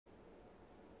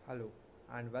Hello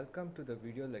and welcome to the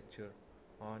video lecture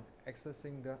on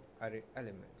accessing the array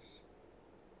elements.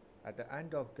 At the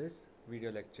end of this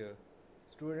video lecture,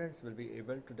 students will be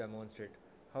able to demonstrate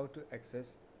how to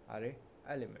access array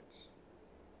elements.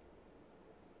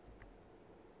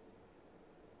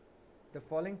 The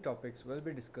following topics will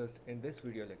be discussed in this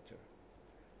video lecture: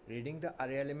 reading the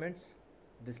array elements,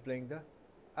 displaying the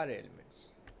array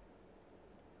elements,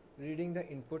 reading the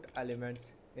input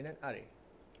elements in an array.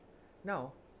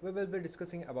 Now we will be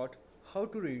discussing about how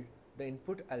to read the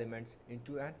input elements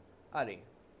into an array.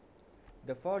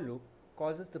 The for loop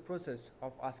causes the process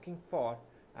of asking for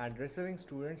and receiving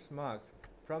students' marks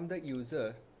from the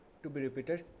user to be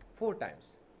repeated 4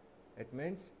 times. It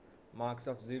means marks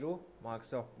of 0,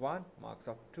 marks of 1, marks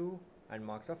of 2 and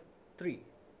marks of 3.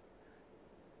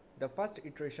 The first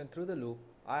iteration through the loop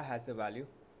I has a value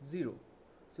 0.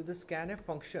 So the scanf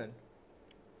function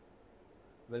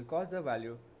will cause the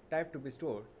value type to be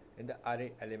stored in the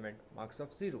array element marks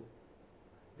of 0,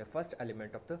 the first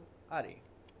element of the array.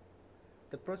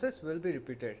 The process will be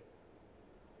repeated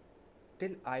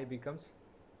till I becomes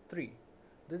 3.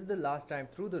 This is the last time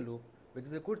through the loop, which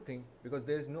is a good thing because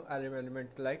there is no array element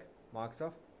like marks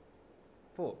of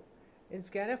 4. In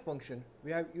scanf function,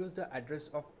 we have used the address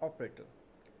of operator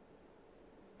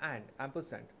and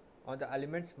ampersand on the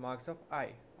elements marks of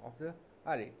I of the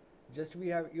array. Just we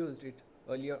have used it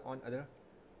earlier on other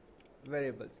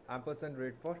variables, ampersand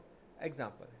read for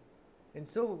example. In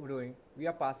so doing, we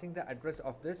are passing the address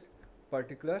of this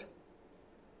particular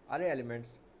array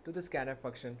elements to the scanf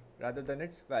function rather than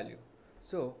its value.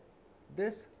 So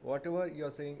this whatever you are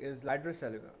saying is address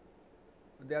element.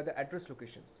 They are the address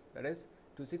locations, that is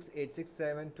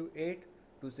 2686728,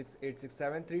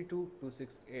 2686732,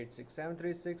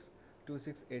 2686736,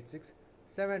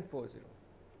 2686740.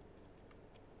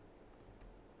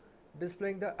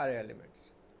 Displaying the array elements.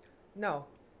 Now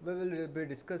we will be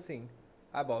discussing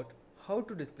about how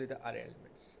to display the array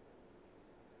elements.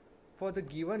 For the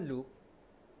given loop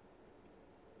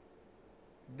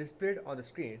displayed on the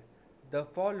screen, the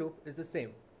for loop is the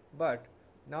same, but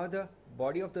now the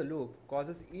body of the loop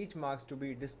causes each marks to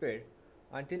be displayed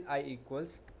until I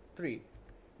equals 3.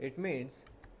 It means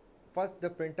first the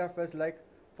printf is like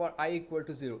for I equal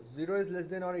to 0. 0 is less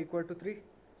than or equal to 3.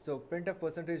 So printf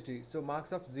 %d. So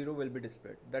marks of 0 will be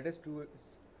displayed. That is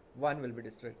 1 will be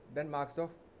displayed. Then marks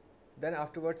of, then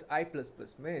afterwards I plus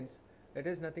plus means it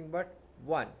is nothing but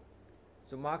 1.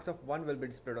 So marks of 1 will be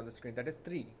displayed on the screen. That is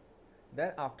 3.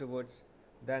 Then afterwards,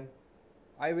 then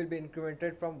I will be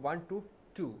incremented from 1 to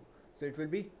 2. So it will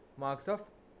be marks of,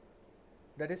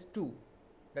 that is 2.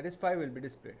 That is 5 will be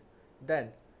displayed.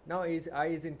 Then now is I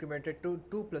is incremented to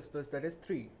 2 plus plus, that is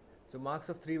 3. So marks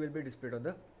of 3 will be displayed on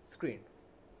the screen.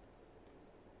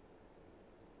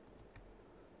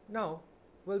 Now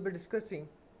we'll be discussing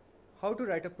how to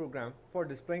write a program for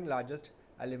displaying largest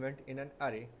element in an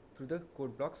array through the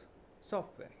code blocks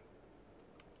software.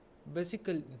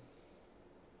 Basically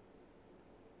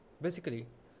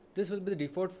this will be the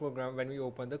default program when we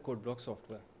open the code block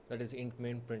software, that is int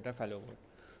main printf hello world.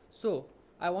 So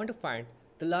I want to find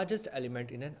the largest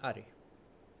element in an array.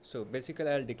 So basically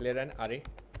I'll declare an array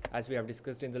as we have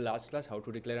discussed in the last class how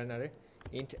to declare an array.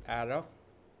 Int array of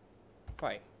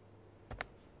 5.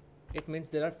 It means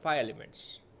there are 5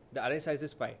 elements. The array size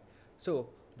is 5. So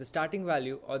the starting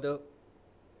value or the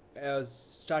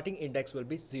starting index will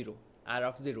be 0, array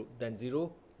of 0, then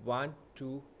 0, 1,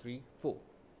 2, 3, 4.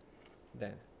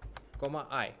 Then comma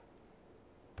I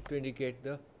to indicate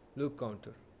the loop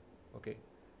counter. Okay,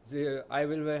 I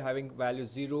will be having value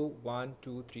 0, 1,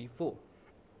 2, 3, 4.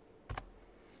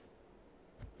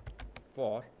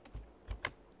 For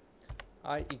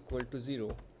I equal to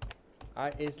 0, I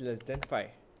is less than 5.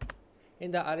 In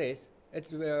the arrays,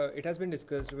 it has been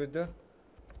discussed with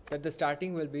that the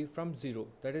starting will be from 0.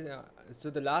 That is so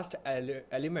the last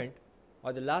element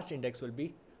or the last index will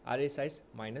be array size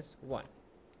minus 1.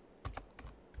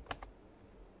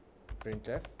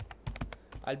 Printf.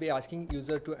 I'll be asking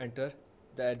user to enter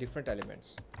the different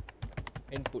elements.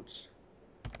 Inputs.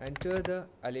 Enter the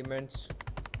elements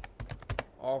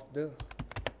of the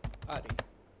array.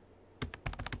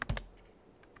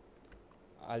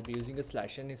 I'll be using a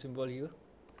 /n symbol here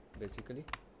basically,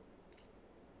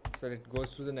 so that it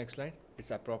goes to the next line.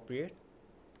 It's appropriate.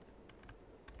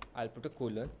 I'll put a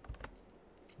colon,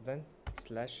 then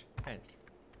 /n.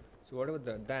 So whatever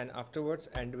then afterwards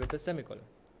end with a semicolon.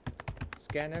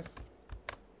 Scanf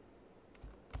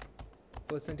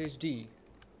 %d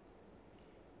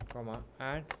comma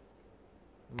and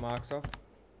marks of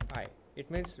I.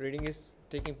 It means reading is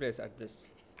taking place at this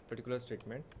particular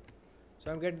statement.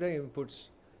 So I'm getting the inputs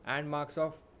and marks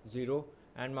of 0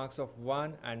 and marks of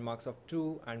 1 and marks of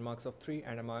 2 and marks of 3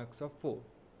 and marks of 4,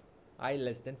 I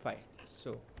less than 5.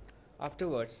 So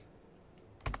afterwards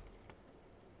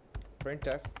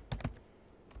printf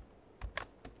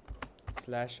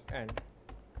 /n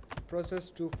process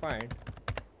to find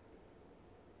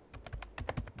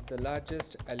the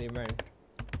largest element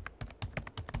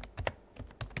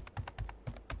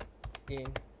in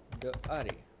the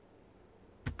array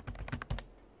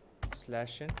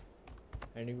 /n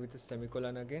ending with a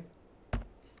semicolon again,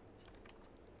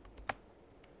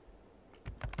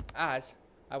 as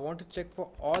I want to check for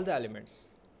all the elements.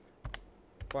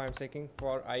 For I am checking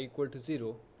for I equal to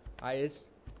 0, I is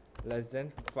less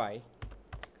than 5,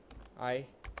 I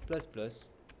plus plus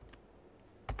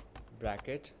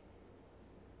bracket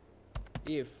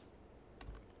if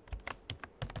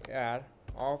r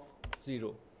of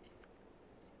 0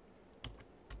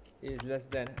 is less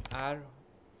than r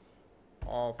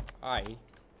of I,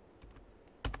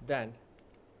 then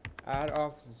r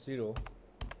of 0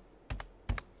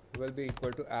 will be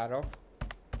equal to r of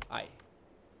I.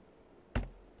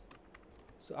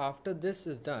 So after this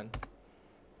is done,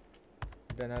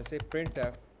 then I say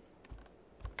printf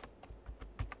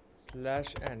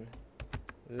 /n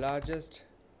largest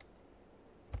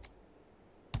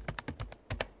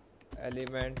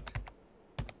element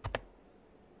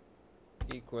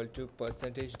equal to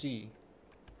 %d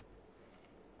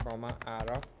comma r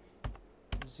of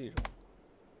 0.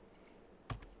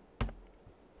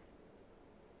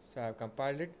 So I have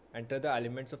compiled it. Enter the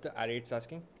elements of the array. It's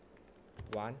asking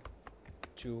 1,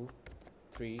 2,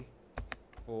 3,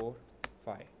 4,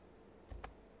 5.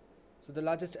 So the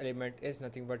largest element is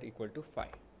nothing but equal to 5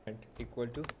 and equal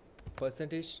to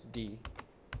 %d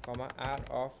comma r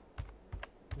of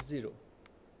 0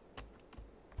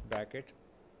 bracket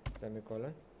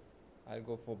semicolon. I'll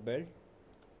go for build,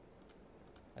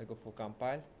 I'll go for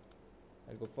compile,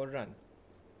 I'll go for run.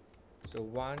 So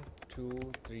 1,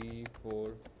 2, 3,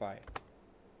 4, 5.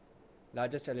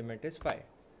 Largest element is 5.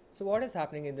 So what is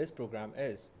happening in this program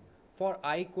is, for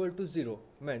I equal to 0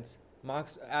 means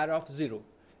marks r of 0,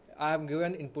 I have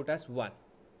given input as 1.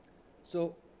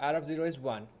 So r of 0 is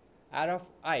 1. R of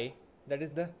I, that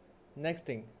is the next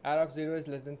thing. R of 0 is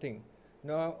less than thing.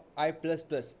 Now I plus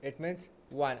plus, it means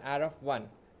 1. R of 1,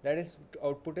 that is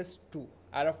output is 2.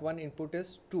 R of 1 input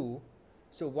is 2.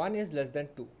 So 1 is less than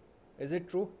 2. Is it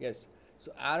true? Yes.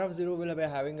 So r of 0 will be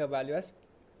having a value as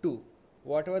 2.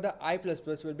 Whatever the I plus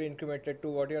plus will be incremented to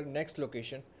what your next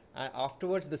location, and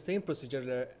afterwards the same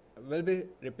procedure will be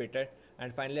repeated,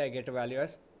 and finally I get a value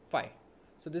as 5.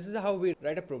 So this is how we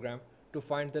write a program to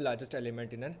find the largest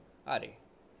element in an array.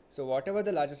 So whatever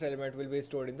the largest element will be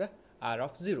stored in the r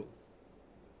of 0.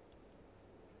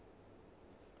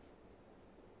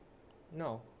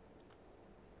 Now,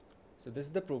 so this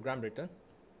is the program written.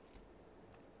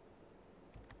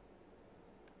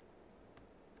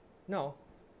 Now,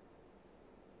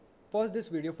 pause this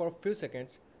video for a few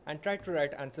seconds and try to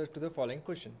write answers to the following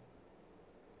question.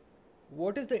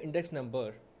 What is the index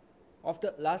number of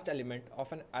the last element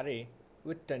of an array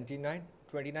with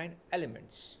 29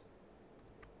 elements?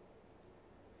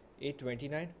 A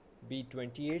 29, B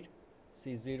 28,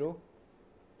 C 0,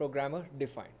 programmer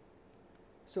define.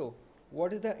 So,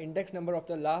 what is the index number of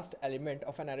the last element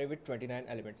of an array with 29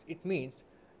 elements? It means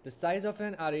the size of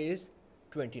an array is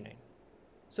 29.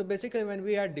 So basically when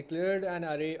we had declared an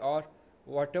array or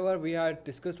whatever we had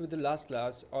discussed with the last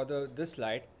class or this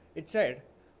slide, it said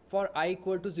for I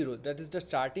equal to 0, that is the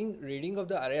starting reading of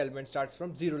the array element starts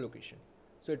from 0 location.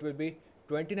 So it will be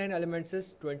 29 elements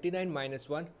is 29 minus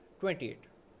 1, 28.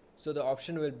 So the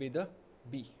option will be the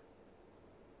B.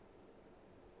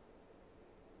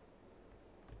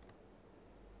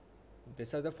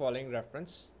 These are the following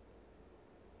reference.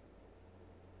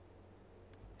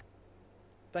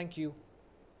 Thank you.